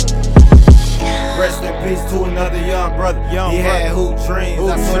peace to another young brother. He had hoop dreams.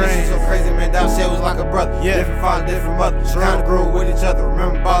 I saw this shit so crazy, man. That shit was like a brother. Different father, different mother. Kinda grew with each other.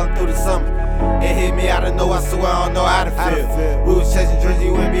 Remember balling through the summer. It hit me out of nowhere, I swear I don't know how to feel. We was chasing dreams,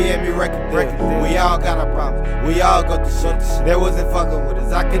 you wouldn't be at me record deal. We all got our problems, we all go through shit. They wasn't fucking with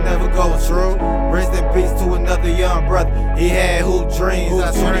us, I could never go true. Rest in peace to another young brother. He had hoop dreams.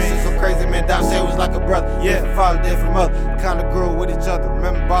 I swear this shit so crazy, man. That shit was like a brother. Different father, different mother. Kinda grew with each other.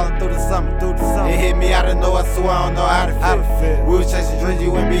 Remember balling through the summer. It hit me out of nowhere, I swear I don't know how to feel. We was chasing dreams, you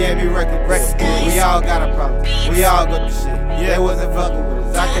wouldn't be at me record deal. We all got our problems, we all go through shit. They wasn't fucking with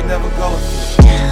us, I could never go through.